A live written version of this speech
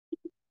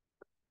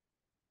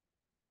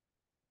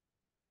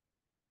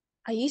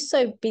Are you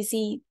so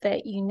busy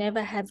that you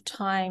never have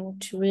time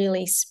to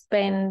really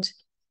spend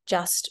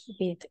just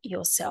with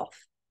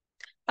yourself?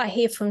 I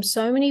hear from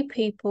so many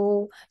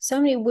people,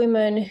 so many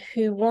women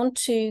who want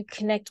to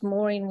connect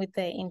more in with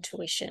their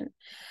intuition,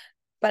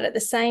 but at the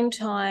same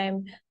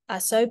time are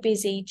so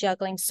busy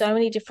juggling so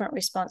many different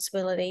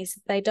responsibilities,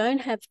 they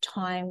don't have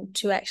time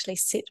to actually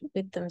sit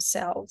with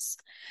themselves.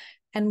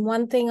 And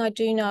one thing I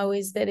do know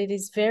is that it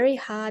is very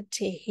hard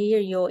to hear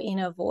your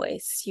inner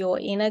voice, your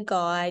inner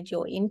guide,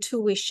 your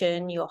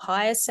intuition, your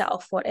higher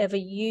self, whatever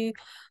you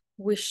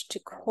wish to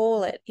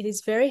call it. It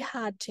is very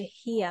hard to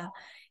hear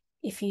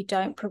if you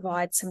don't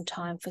provide some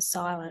time for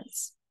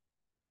silence.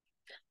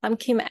 I'm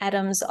Kim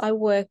Adams. I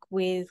work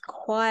with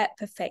quiet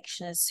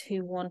perfectionists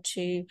who want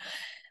to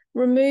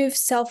remove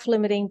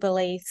self-limiting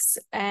beliefs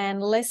and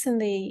lessen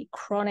the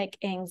chronic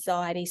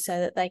anxiety so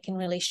that they can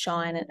really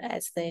shine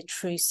as their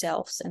true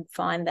selves and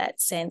find that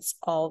sense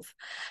of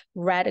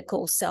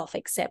radical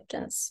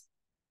self-acceptance.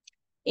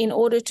 In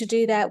order to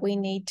do that, we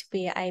need to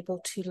be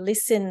able to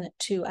listen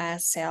to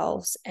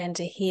ourselves and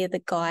to hear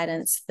the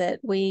guidance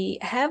that we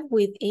have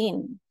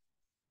within.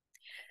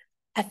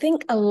 I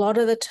think a lot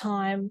of the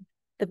time,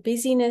 the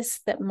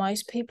busyness that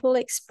most people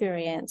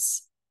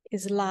experience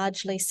is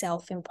largely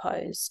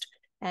self-imposed.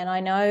 And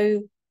I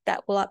know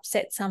that will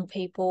upset some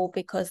people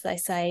because they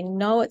say,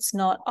 no, it's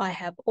not. I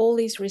have all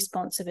these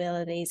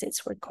responsibilities.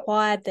 It's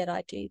required that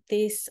I do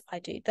this, I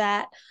do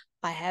that.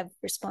 I have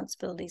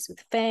responsibilities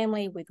with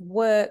family, with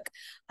work.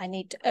 I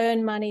need to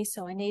earn money,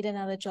 so I need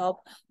another job.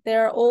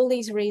 There are all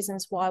these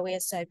reasons why we are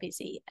so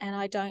busy. And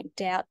I don't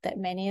doubt that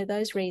many of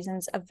those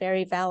reasons are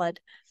very valid.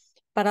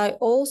 But I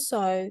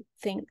also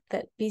think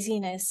that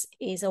busyness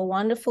is a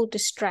wonderful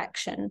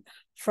distraction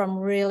from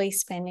really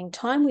spending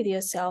time with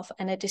yourself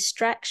and a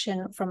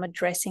distraction from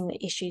addressing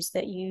the issues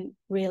that you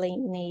really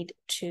need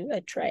to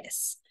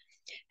address.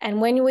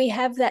 And when we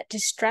have that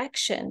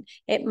distraction,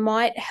 it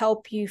might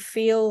help you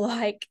feel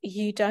like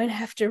you don't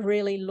have to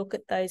really look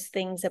at those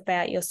things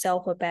about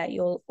yourself, about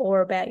your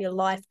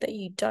life that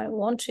you don't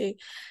want to.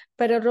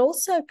 But it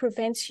also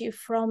prevents you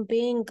from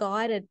being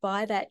guided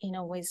by that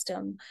inner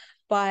wisdom,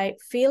 by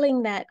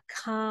feeling that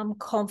calm,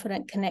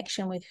 confident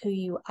connection with who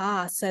you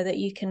are so that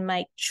you can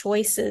make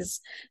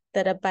choices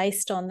that are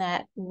based on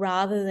that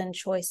rather than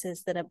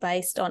choices that are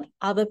based on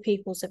other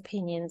people's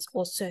opinions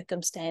or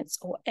circumstance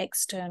or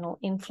external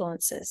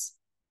influences.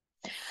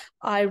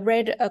 I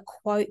read a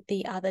quote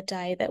the other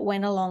day that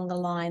went along the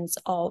lines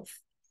of,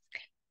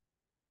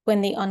 when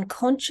the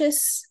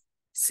unconscious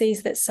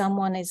sees that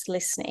someone is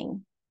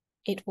listening,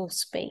 it will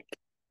speak.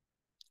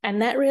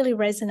 And that really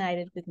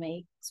resonated with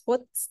me.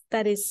 What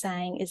that is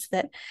saying is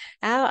that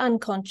our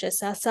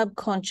unconscious, our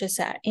subconscious,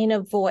 our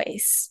inner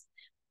voice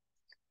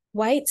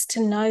waits to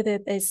know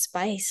that there's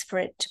space for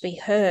it to be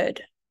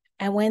heard.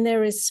 And when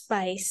there is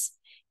space,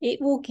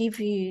 it will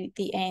give you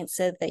the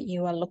answer that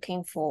you are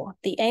looking for.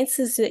 The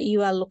answers that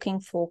you are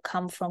looking for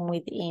come from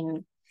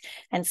within.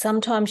 And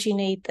sometimes you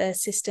need the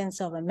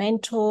assistance of a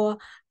mentor,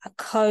 a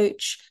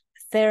coach,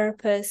 a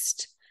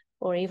therapist,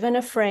 or even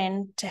a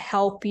friend to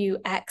help you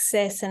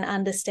access and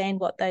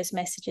understand what those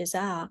messages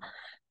are.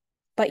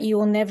 But you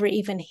will never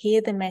even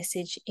hear the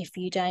message if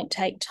you don't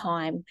take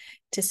time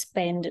to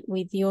spend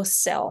with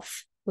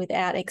yourself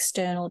without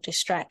external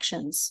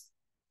distractions.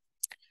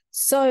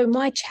 So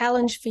my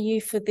challenge for you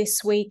for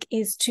this week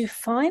is to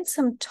find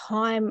some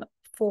time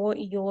for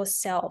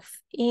yourself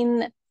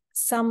in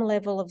some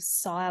level of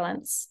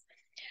silence.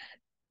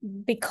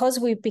 Because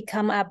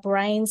our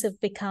brains have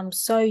become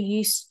so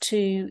used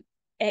to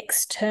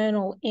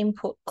external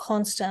input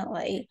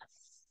constantly.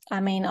 I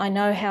mean, I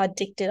know how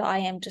addicted I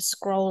am to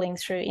scrolling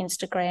through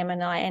Instagram,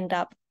 and I end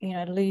up,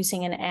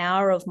 losing an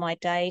hour of my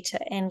day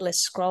to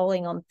endless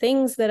scrolling on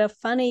things that are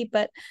funny,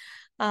 but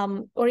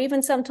or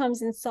even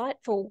sometimes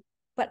insightful,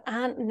 but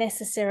aren't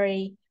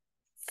necessary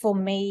for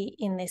me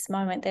in this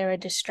moment. They're a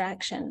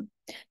distraction.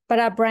 But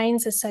our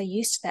brains are so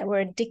used to that.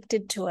 We're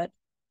addicted to it.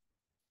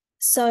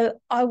 So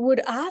I would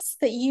ask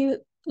that you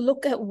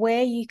look at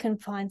where you can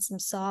find some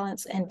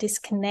silence and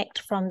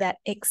disconnect from that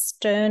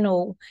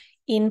external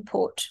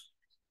input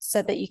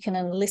so that you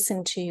can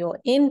listen to your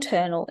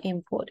internal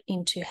input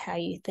into how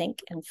you think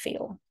and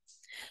feel.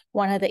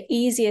 One of the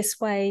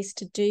easiest ways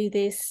to do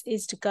this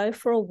is to go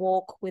for a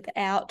walk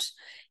without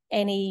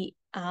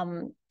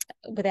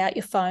without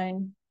your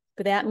phone,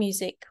 without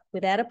music,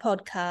 without a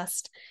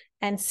podcast,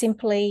 and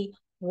simply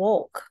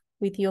walk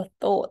with your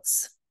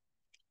thoughts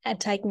and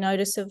take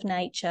notice of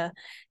nature.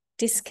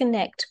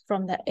 Disconnect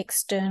from the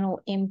external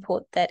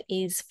input that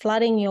is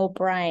flooding your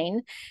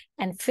brain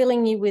and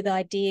filling you with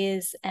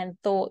ideas and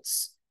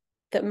thoughts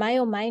that may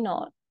or may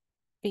not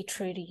be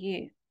true to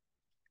you.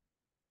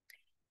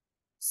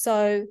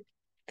 So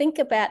think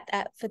about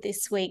that for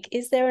this week.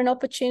 Is there an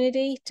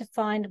opportunity to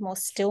find more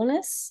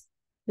stillness?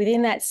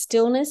 Within that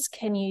stillness,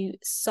 can you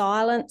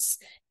silence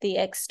the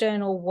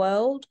external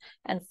world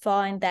and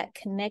find that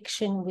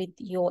connection with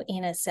your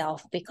inner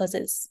self? Because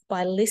it's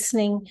by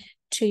listening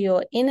to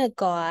your inner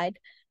guide,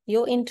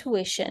 your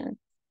intuition,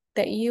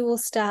 that you will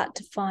start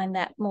to find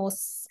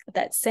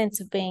that sense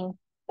of being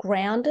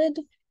grounded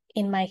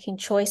in making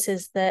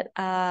choices that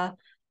are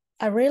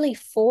really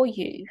for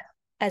you,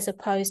 as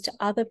opposed to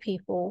other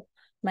people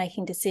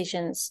making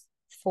decisions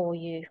for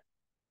you.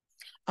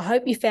 I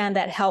hope you found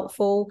that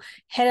helpful.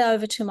 Head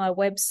over to my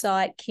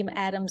website,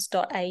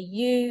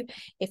 kimadams.au.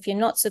 If you're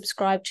not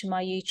subscribed to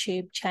my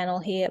YouTube channel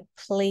here,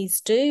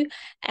 please do.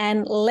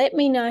 And let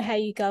me know how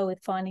you go with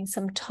finding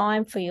some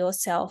time for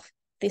yourself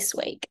this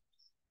week.